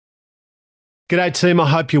G'day, team. I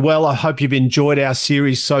hope you're well. I hope you've enjoyed our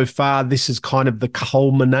series so far. This is kind of the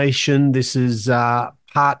culmination. This is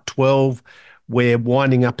part 12. We're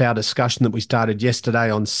winding up our discussion that we started yesterday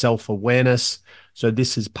on self-awareness. So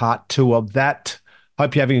this is part 2 of that.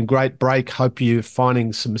 Hope you're having a great break. Hope you're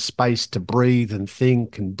finding some space to breathe and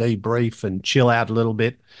think and debrief and chill out a little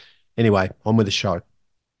bit. Anyway, on with the show.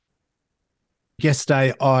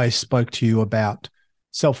 Yesterday, I spoke to you about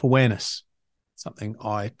self-awareness, something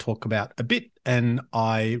I talk about a bit, and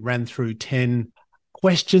I ran through 10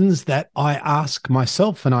 questions that I ask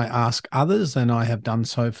myself and I ask others, and I have done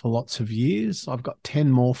so for lots of years. I've got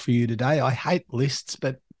 10 more for you today. I hate lists,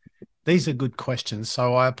 but these are good questions.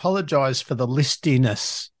 So I apologize for the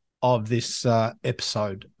listiness of this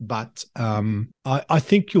episode, but I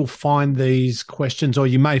think you'll find these questions, or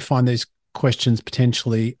you may find these questions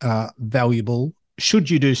potentially valuable should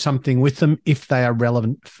you do something with them if they are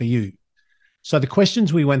relevant for you. So the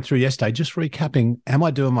questions we went through yesterday, just recapping, am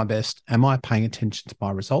I doing my best? Am I paying attention to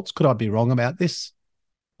my results? Could I be wrong about this?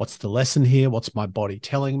 What's the lesson here? What's my body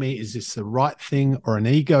telling me? Is this the right thing or an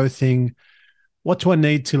ego thing? What do I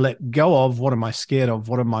need to let go of? What am I scared of?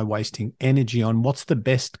 What am I wasting energy on? What's the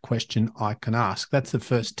best question I can ask? That's the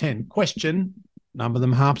first 10. Question, number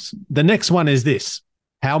them harps. The next one is this.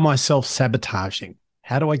 How am I self-sabotaging?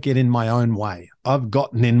 How do I get in my own way? I've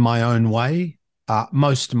gotten in my own way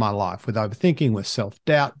most of my life, with overthinking, with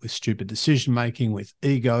self-doubt, with stupid decision-making, with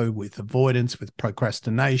ego, with avoidance, with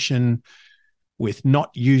procrastination, with not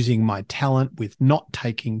using my talent, with not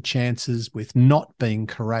taking chances, with not being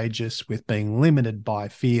courageous, with being limited by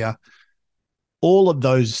fear. All of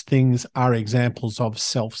those things are examples of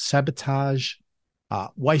self-sabotage,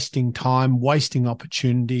 wasting time, wasting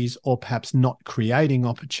opportunities, or perhaps not creating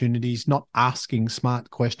opportunities, not asking smart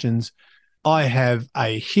questions. I have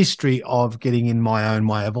a history of getting in my own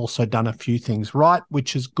way. I've also done a few things right,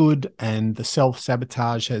 which is good. And the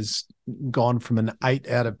self-sabotage has gone from an 8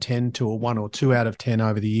 out of 10 to a 1 or 2 out of 10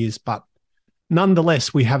 over the years. But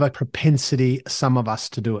nonetheless, we have a propensity, some of us,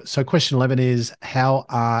 to do it. So question 11 is, how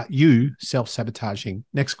are you self-sabotaging?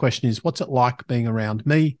 Next question is, what's it like being around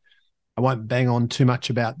me? I won't bang on too much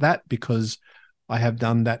about that because I have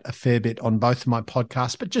done that a fair bit on both of my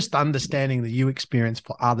podcasts, but just understanding the you experience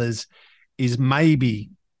for others is maybe,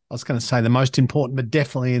 I was going to say the most important, but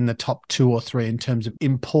definitely in the top 2 or 3 in terms of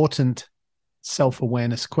important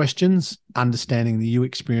self-awareness questions, understanding the you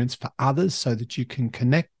experience for others so that you can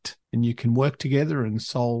connect and you can work together and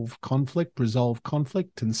solve conflict, resolve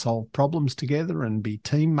conflict and solve problems together and be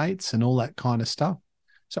teammates and all that kind of stuff.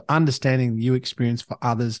 So understanding the you experience for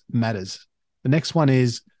others matters. The next one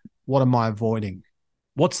is, what am I avoiding?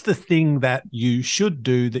 What's the thing that you should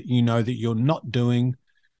do that you know that you're not doing?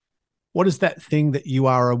 What is that thing that you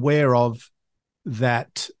are aware of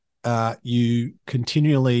that you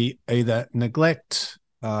continually either neglect,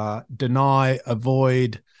 deny,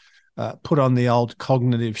 avoid, put on the old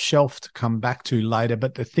cognitive shelf to come back to later,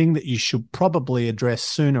 but the thing that you should probably address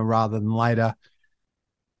sooner rather than later,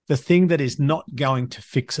 the thing that is not going to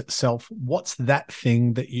fix itself, what's that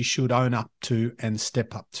thing that you should own up to and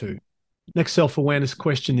step up to? Next self-awareness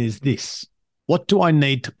question is this. What do I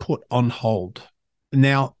need to put on hold?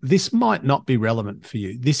 Now, this might not be relevant for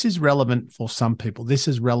you. This is relevant for some people. This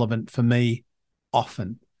is relevant for me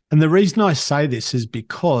often. And the reason I say this is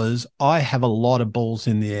because I have a lot of balls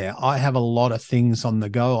in the air. I have a lot of things on the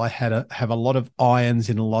go. I have a lot of irons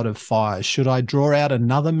in a lot of fires. Should I draw out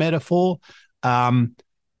another metaphor?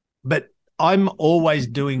 But I'm always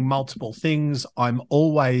doing multiple things. I'm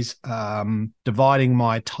always dividing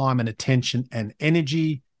my time and attention and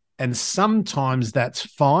energy. And sometimes that's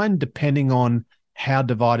fine, depending on how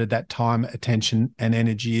divided that time, attention, and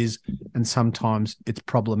energy is, and sometimes it's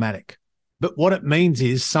problematic. But what it means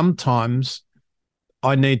is sometimes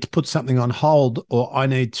I need to put something on hold, or I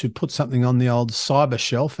need to put something on the old cyber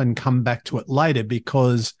shelf and come back to it later,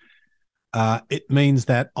 because it means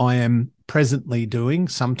that I am presently doing,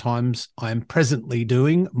 sometimes I am presently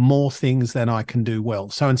doing more things than I can do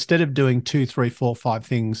well. So instead of doing 2, 3, 4, 5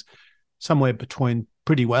 things, somewhere between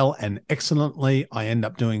pretty well and excellently, I end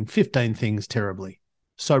up doing 15 things terribly.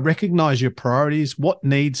 So recognize your priorities. What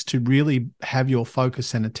needs to really have your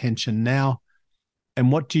focus and attention now?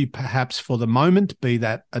 And what do you perhaps for the moment, be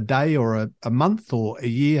that a day or a month or a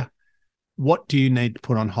year, what do you need to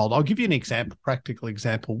put on hold? I'll give you an example, practical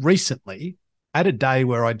example. Recently, I had a day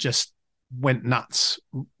where I just went nuts,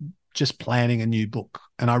 just planning a new book.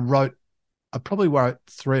 And I probably wrote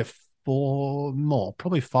 3 or 4 more,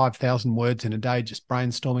 probably 5,000 words in a day, just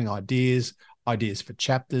brainstorming ideas for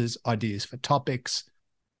chapters, ideas for topics,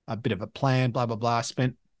 a bit of a plan, blah, blah, blah. I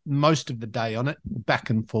spent most of the day on it, back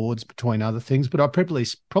and forwards between other things, but I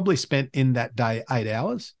probably spent in that day 8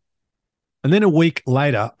 hours. And then a week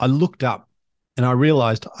later, I looked up and I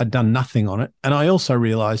realized I'd done nothing on it. And I also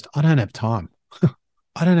realized I don't have time.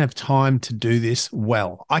 I don't have time to do this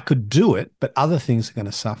well. I could do it, but other things are going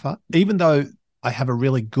to suffer. Even though I have a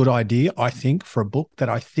really good idea, I think, for a book that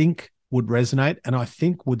I think would resonate and I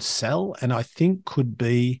think would sell and I think could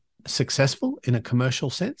be successful in a commercial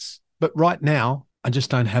sense. But right now, I just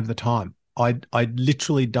don't have the time. I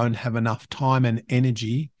literally don't have enough time and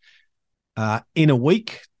energy in a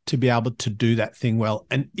week to be able to do that thing well.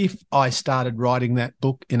 And if I started writing that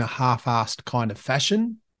book in a half-assed kind of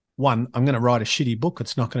fashion, one, I'm going to write a shitty book.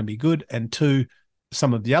 It's not going to be good. And two,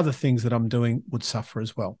 some of the other things that I'm doing would suffer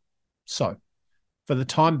as well. So for the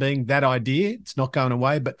time being, that idea, it's not going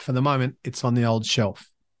away, but for the moment, it's on the old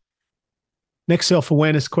shelf. Next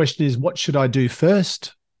self-awareness question is, what should I do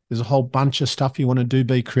first? There's a whole bunch of stuff you want to do,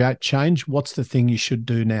 be, create, change. What's the thing you should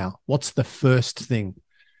do now? What's the first thing?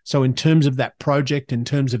 So in terms of that project, in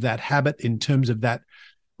terms of that habit, in terms of that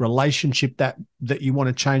relationship that you want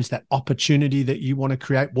to change, that opportunity that you want to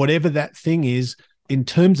create, whatever that thing is, in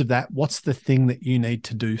terms of that, what's the thing that you need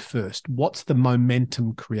to do first? What's the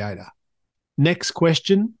momentum creator? Next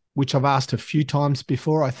question, which I've asked a few times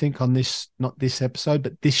before, I think on this, not this episode,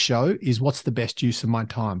 but this show, is what's the best use of my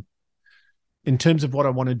time? In terms of what I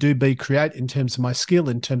want to do, be, create, in terms of my skill,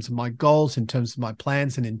 in terms of my goals, in terms of my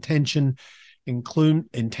plans and intentions, in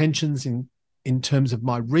terms of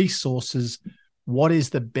my resources, what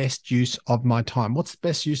is the best use of my time? What's the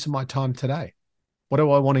best use of my time today? What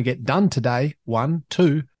do I want to get done today? 1,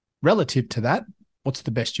 2, relative to that, what's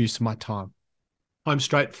the best use of my time? I'm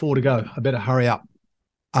straight, 4 to go. I better hurry up.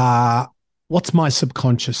 What's my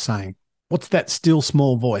subconscious saying? What's that still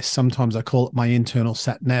small voice? Sometimes I call it my internal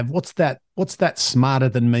sat nav. What's that smarter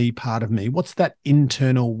than me part of me? What's that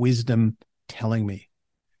internal wisdom telling me?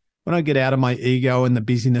 When I get out of my ego and the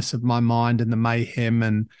busyness of my mind and the mayhem,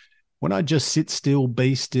 and when I just sit still,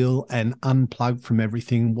 be still, and unplug from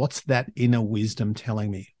everything, what's that inner wisdom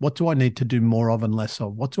telling me? What do I need to do more of and less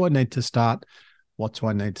of? What do I need to start? What do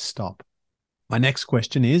I need to stop? My next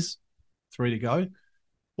question is, 3 to go,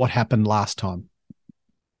 what happened last time?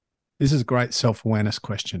 This is a great self-awareness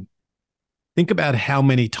question. Think about how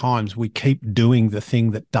many times we keep doing the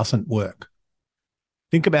thing that doesn't work.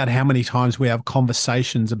 Think about how many times we have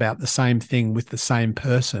conversations about the same thing with the same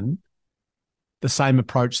person, the same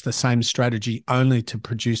approach, the same strategy, only to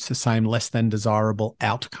produce the same less than desirable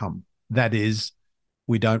outcome. That is,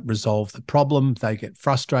 we don't resolve the problem. They get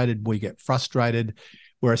frustrated. We get frustrated.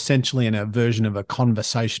 We're essentially in a version of a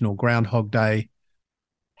conversational Groundhog Day.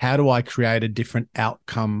 How do I create a different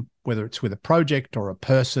outcome, whether it's with a project or a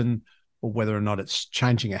person, or whether or not it's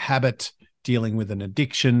changing a habit, dealing with an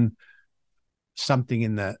addiction, something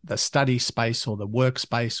in the study space or the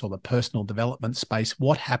workspace or the personal development space?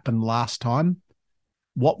 What happened last time?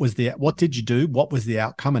 What did you do? What was the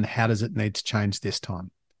outcome? And how does it need to change this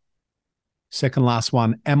time? Second last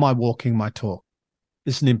one, am I walking my talk?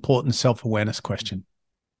 This is an important self-awareness question.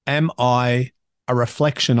 Am I a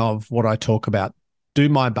reflection of what I talk about? Do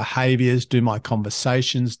my behaviors, do my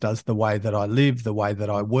conversations, does the way that I live, the way that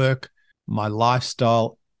I work, my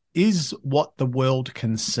lifestyle, is what the world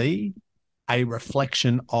can see a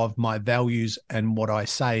reflection of my values and what I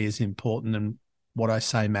say is important and what I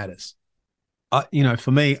say matters?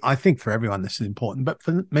 For me, I think for everyone this is important, but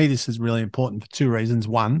for me, this is really important for 2 reasons.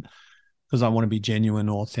 1, because I want to be genuine,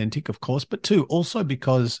 authentic, of course, but 2, also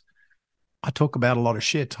because I talk about a lot of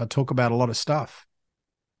shit. I talk about a lot of stuff.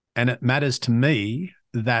 And it matters to me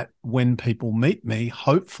that when people meet me,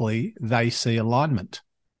 hopefully they see alignment.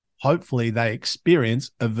 Hopefully they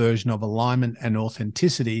experience a version of alignment and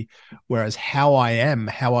authenticity, whereas how I am,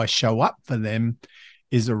 how I show up for them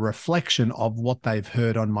is a reflection of what they've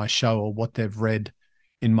heard on my show or what they've read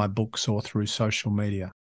in my books or through social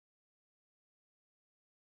media.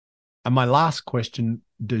 And my last question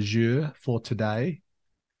de jour for today,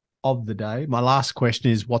 of the day, my last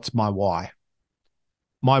question is, what's my why?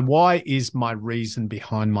 My why is my reason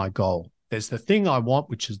behind my goal. There's the thing I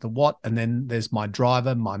want, which is the what, and then there's my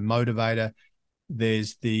driver, my motivator.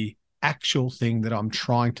 There's the actual thing that I'm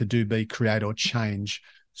trying to do, be, create, or change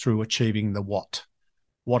through achieving the what.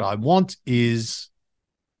 What I want is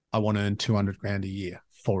I want to earn 200 grand a year,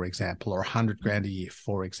 for example, or 100 grand a year,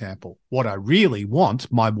 for example. What I really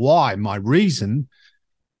want, my why, my reason,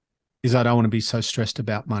 is I don't want to be so stressed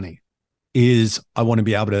about money, is I want to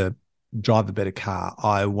be able to drive a better car.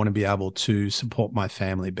 I want to be able to support my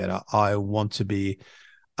family better. I want to be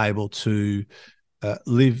able to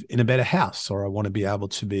live in a better house, or I want to be able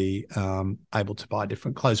to buy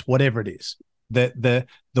different clothes, whatever it is. The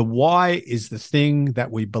why is the thing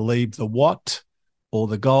that we believe the what or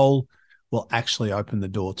the goal will actually open the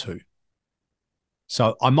door to.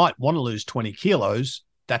 So I might want to lose 20 kilos.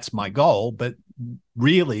 That's my goal. But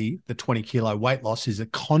really, the 20 kilo weight loss is a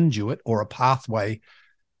conduit or a pathway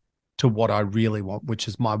to what I really want, which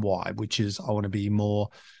is my why, which is I want to be more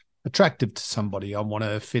attractive to somebody. I want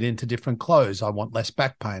to fit into different clothes. I want less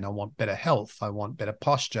back pain. I want better health. I want better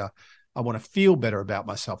posture. I want to feel better about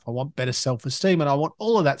myself. I want better self-esteem. And I want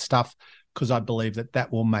all of that stuff because I believe that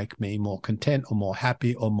that will make me more content or more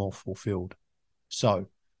happy or more fulfilled. So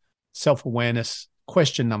self-awareness.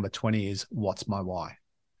 Question number 20 is, what's my why?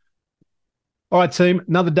 All right, team,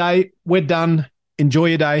 another day. We're done. Enjoy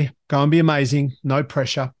your day. Go and be amazing. No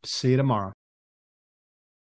pressure. See you tomorrow.